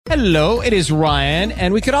Hello, it is Ryan,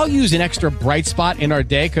 and we could all use an extra bright spot in our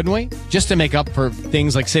day, couldn't we? Just to make up for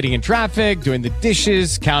things like sitting in traffic, doing the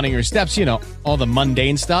dishes, counting your steps, all the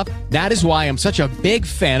mundane stuff. That is why I'm such a big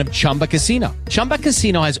fan of Chumba Casino. Chumba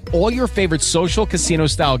Casino has all your favorite social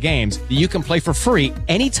casino-style games that you can play for free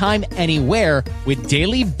anytime, anywhere with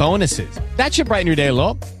daily bonuses. That should brighten your day a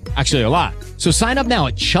little. Actually, a lot. So sign up now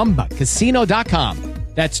at ChumbaCasino.com.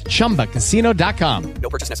 That's ChumbaCasino.com. No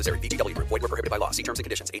purchase necessary. VGW Group. Void where prohibited by law. See terms and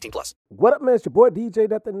conditions. 18+. What up, man? It's your boy DJ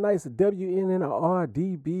Nothing Nice,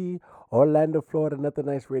 WNNRDB, Orlando, Florida, Nothing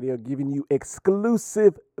Nice Radio, giving you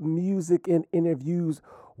exclusive music and interviews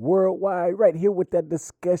worldwide, right here with that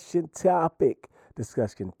discussion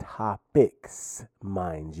topics,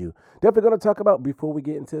 mind you. Definitely going to talk about, before we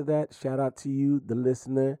get into that, shout out to you, the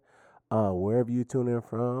listener. Wherever you tune in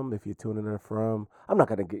from, if you're tuning in from, I'm not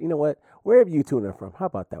going to get, you know what? Wherever you tune in from, how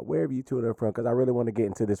about that? Wherever you tune in from, because I really want to get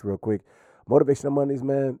into this real quick. Motivational Mondays,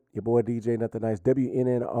 man. Your boy DJ Nothing Nice,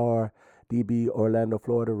 WNNRDB, Orlando,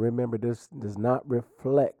 Florida. Remember, this does not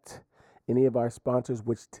reflect any of our sponsors,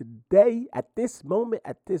 which today, at this moment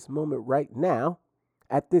right now,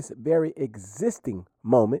 at this very existing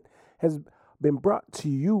moment, has been brought to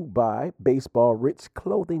you by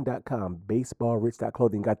BaseballRichClothing.com.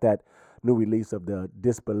 BaseballRich.clothing got that new release of the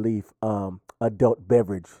Disbelief adult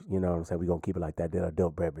beverage. You know what I'm saying? We're going to keep it like that, the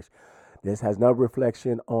adult beverage. This has no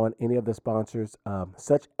reflection on any of the sponsors,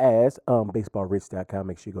 such as BaseballRich.com.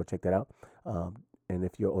 Make sure you go check that out. And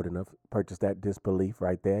if you're old enough, purchase that Disbelief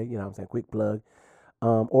right there. You know what I'm saying? Quick plug.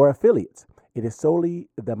 Or affiliates. It is solely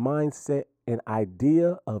the mindset and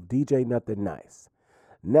idea of DJ Nothing Nice.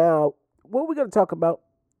 Now, what we're going to talk about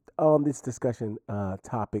on this discussion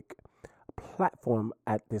topic platform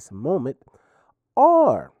at this moment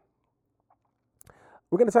are,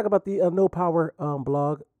 we're going to talk about the No Power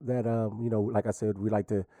blog that, like I said, we like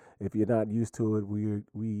to, if you're not used to it,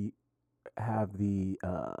 we have the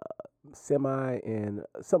semi and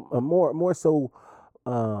some more so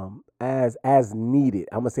as needed.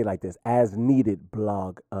 I'm going to say it like this, as needed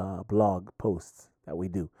blog posts that we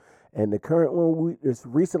do. And the current one is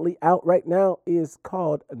recently out right now is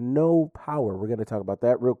called No Power. We're going to talk about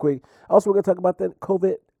that real quick. Also, we're going to talk about the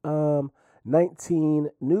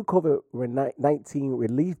new COVID-19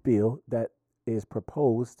 relief bill that is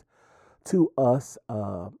proposed to us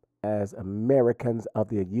as Americans of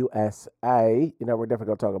the USA. We're definitely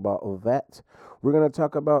going to talk about that. We're going to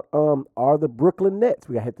talk about are the Brooklyn Nets.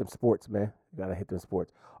 We got to hit them sports, man. We got to hit them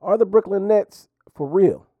sports. Are the Brooklyn Nets for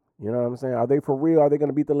real? You know what I'm saying? Are they for real? Are they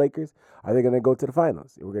going to beat the Lakers? Are they going to go to the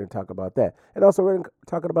finals? We're going to talk about that. And also, we're going to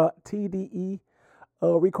talk about TDE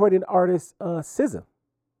recording artist SZA.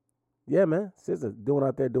 Yeah, man. SZA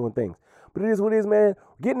out there doing things. But it is what it is, man.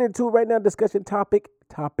 Getting into it right now, discussion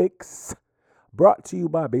topics brought to you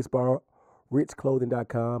by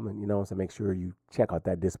BaseballRichClothing.com. And, so make sure you check out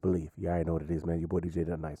that Disbelief. You already know what it is, man. Your boy DJ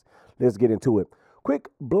Nothing Nice. Let's get into it. Quick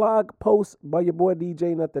blog post by your boy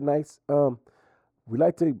DJ Nothing Nice. We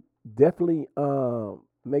like to definitely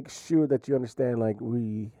make sure that you understand, like,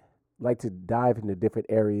 we like to dive into different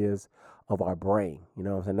areas of our brain. You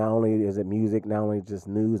know what I'm saying? Not only is it music, not only just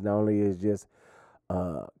news, not only is just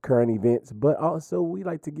current events, but also we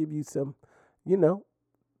like to give you some,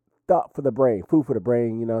 thought for the brain, food for the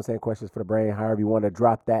brain, you know what I'm saying? Questions for the brain, however you want to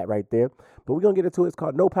drop that right there. But we're going to get into it. It's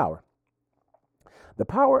called No Power. The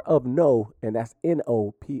Power of No, and that's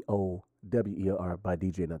NOPOWER by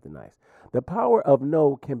DJ Nothing Nice. The power of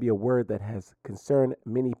no can be a word that has concerned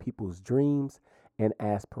many people's dreams and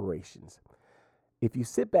aspirations. If you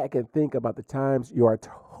sit back and think about the times you are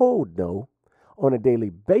told no on a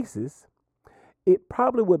daily basis, it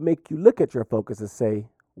probably would make you look at your focus and say,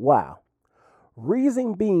 wow.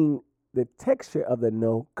 Reason being, the texture of the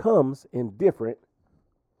no comes in different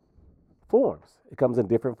forms. It comes in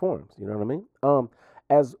different forms. You know what I mean?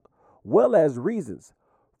 As well as reasons.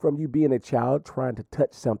 From you being a child trying to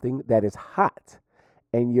touch something that is hot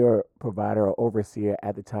and your provider or overseer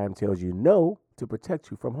at the time tells you no to protect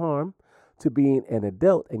you from harm, to being an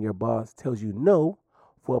adult and your boss tells you no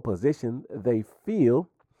for a position they feel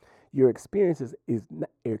your experience is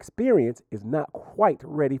not quite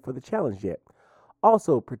ready for the challenge yet.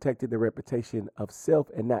 Also protecting the reputation of self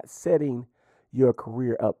and not setting your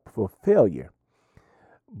career up for failure.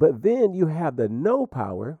 But then you have the no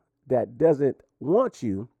power that doesn't want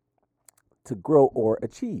you to grow or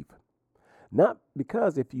achieve. Not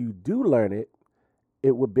because if you do learn it,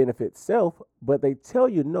 it would benefit self, but they tell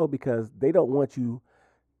you no because they don't want you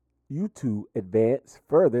to advance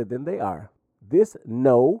further than they are. This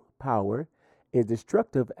no power is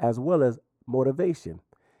destructive as well as motivation.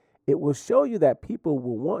 It will show you that people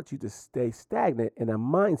will want you to stay stagnant in a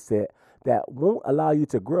mindset that won't allow you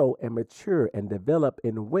to grow and mature and develop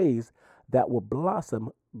in ways that will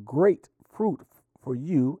blossom great fruit for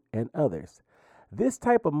you and others. This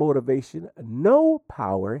type of motivation, no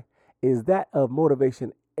power, is that of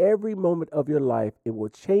motivation every moment of your life. It will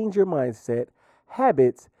change your mindset,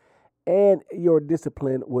 habits, and your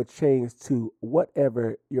discipline will change to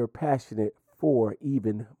whatever you're passionate for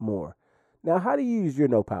even more. Now, how do you use your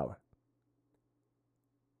no power?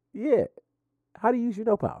 Yeah, how do you use your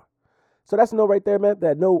no power? So that's a no right there, man.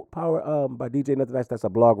 That no power by DJ Nothing Nice. That's a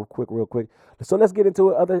blog real quick. So let's get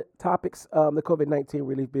into other topics. The COVID-19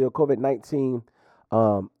 relief bill. COVID-19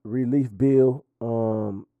 relief bill.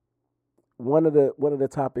 One of the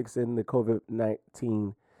topics in the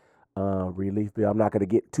COVID-19 relief bill. I'm not going to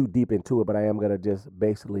get too deep into it, but I am going to just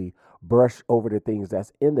basically brush over the things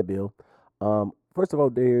that's in the bill. First of all,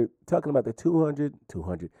 they're talking about the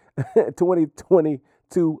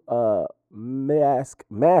 2022 mask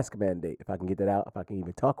mandate. If I can get that out, if I can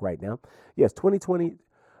even talk right now. Yes, 2020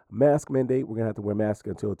 mask mandate. We're going to have to wear masks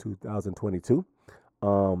until 2022.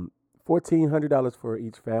 $1,400 for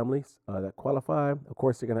each family that qualify. Of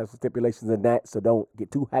course, they're going to have some stipulations in that, so don't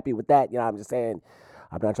get too happy with that. I'm just saying,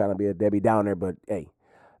 I'm not trying to be a Debbie Downer, but hey,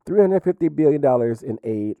 $350 billion in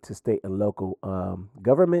aid to state and local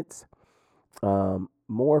governments,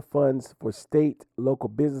 more funds for state, local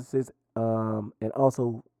businesses, and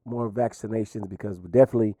also more vaccinations, because we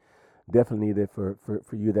definitely need it for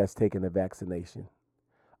you that's taking the vaccination.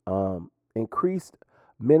 Increased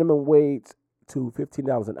minimum wage to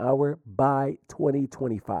 $15 an hour by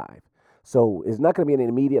 2025. So it's not going to be an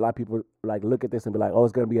immediate. A lot of people look at this and be like, oh,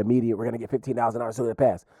 it's going to be immediate. We're going to get $15 an hour so it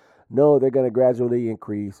pass. No, they're going to gradually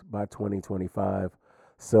increase by 2025.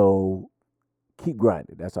 So keep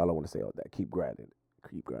grinding. That's all I want to say on that. Keep grinding.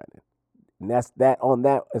 And that's that on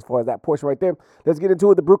that as far as that portion right there. Let's get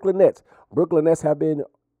into it. The Brooklyn Nets. Brooklyn Nets have been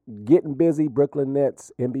getting busy. Brooklyn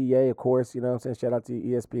Nets, NBA, of course. You know what I'm saying? Shout out to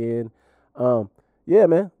ESPN. Yeah,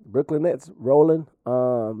 man. Brooklyn Nets rolling,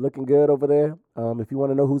 looking good over there. If you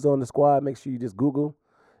want to know who's on the squad, make sure you just Google.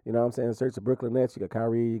 You know what I'm saying? Search the Brooklyn Nets. You got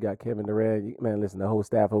Kyrie, you got Kevin Durant. Man, listen, the whole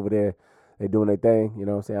staff over there, they're doing their thing. You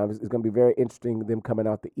know what I'm saying? It's going to be very interesting, them coming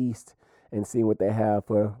out the East and seeing what they have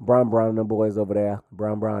for Brown and them boys over there.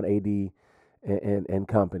 Brown, AD, and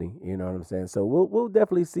company. You know what I'm saying? So we'll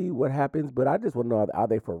definitely see what happens, but I just want to know, are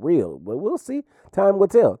they for real? But we'll see. Time will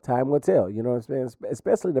tell. You know what I'm saying?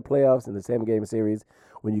 Especially in the playoffs and the 7-game series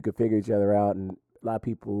when you can figure each other out, and a lot of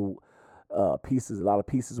people a lot of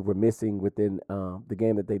pieces were missing within the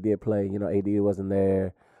game that they did play. You know, AD wasn't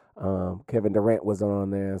there. Kevin Durant wasn't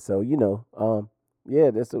on there. So, yeah,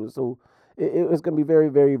 so it was going to be very,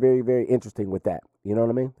 very, very, very interesting with that. You know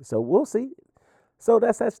what I mean? So we'll see. So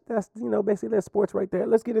that's basically that's sports right there.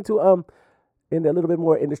 Let's get into in a little bit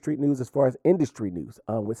more industry news as far as industry news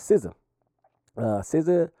with SZA.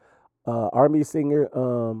 SZA, R&B singer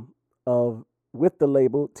with the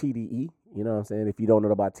label TDE. You know what I'm saying? If you don't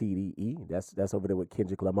know about TDE, that's over there with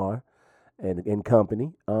Kendrick Lamar and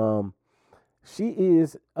company. She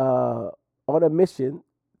is on a mission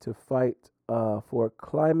to fight for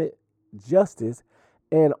climate justice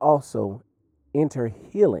and also enter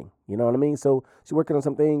healing. You know what I mean? So she's working on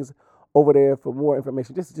some things over there. For more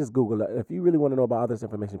information, just Google it. If you really want to know about all this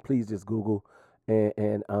information, please just Google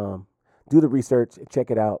and do the research, check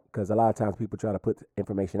it out, because a lot of times people try to put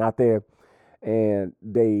information out there and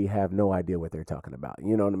they have no idea what they're talking about.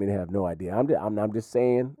 You know what I mean? They have no idea. I'm just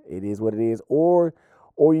saying it is what it is. Or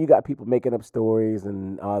you got people making up stories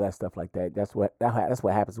and all that stuff like that. That's what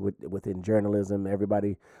happens within journalism.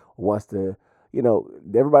 Everybody wants to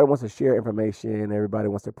share information. Everybody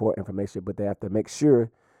wants to report information, but they have to make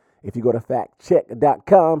sure. If you go to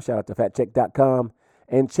factcheck.com, shout out to factcheck.com,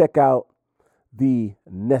 and check out the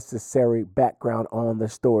necessary background on the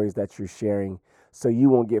stories that you're sharing, so you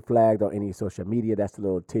won't get flagged on any social media. That's a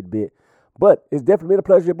little tidbit. But it's definitely been a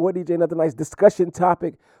pleasure, boy, DJ Nothing Nice. Discussion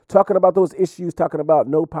topic, talking about those issues, talking about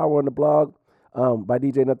No Power on the Blog by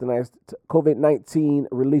DJ Nothing Nice, COVID-19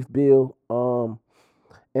 relief bill,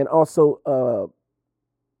 and also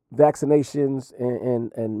vaccinations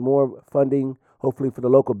and more funding, hopefully, for the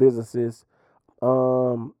local businesses,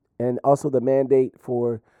 and also the mandate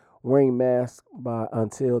for wearing masks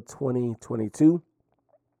until 2022.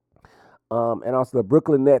 And also the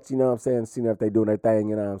Brooklyn Nets, you know what I'm saying, seeing if they're doing their thing,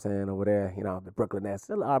 you know what I'm saying, over there, the Brooklyn Nets.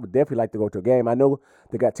 I would definitely like to go to a game. I know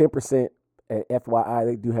they got 10%, FYI,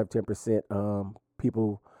 they do have 10%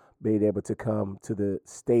 people being able to come to the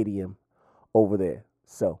stadium over there.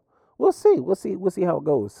 So we'll see. We'll see how it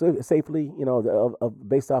goes. So, safely,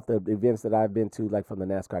 based off the events that I've been to, like from the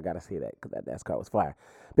NASCAR. I gotta say that because that NASCAR was fire.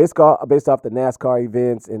 Based off the NASCAR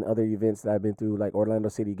events and other events that I've been through, like Orlando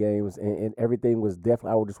City games, and everything was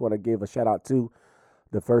definitely. I would just want to give a shout out to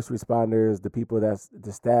the first responders, the people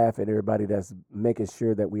the staff, and everybody that's making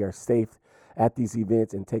sure that we are safe at these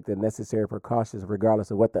events and take the necessary precautions,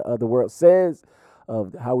 regardless of what the other world says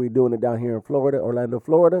of how we're doing it down here in Florida, Orlando,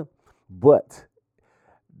 Florida. But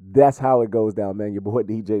that's how it goes down, man. Your boy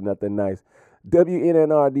DJ Nothing Nice.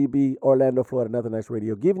 WNNRDB, Orlando, Florida, Nothing Nice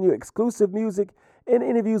Radio, giving you exclusive music and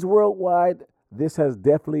interviews worldwide. This has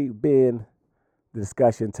definitely been the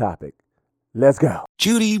discussion topic. Let's go.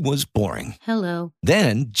 Judy was boring. Hello.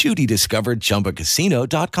 Then Judy discovered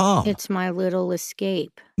ChumbaCasino.com. It's my little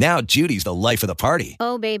escape. Now Judy's the life of the party.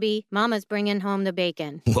 Oh, baby, mama's bringing home the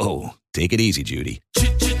bacon. Whoa, take it easy, Judy.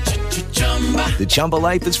 The Chumba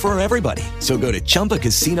life is for everybody. So go to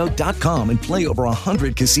ChumbaCasino.com and play over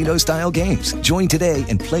 100 casino-style games. Join today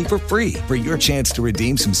and play for free for your chance to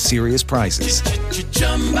redeem some serious prizes.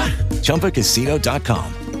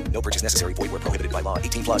 ChumbaCasino.com. No purchase necessary. Void where prohibited by law.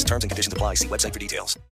 18 plus terms and conditions apply. See website for details.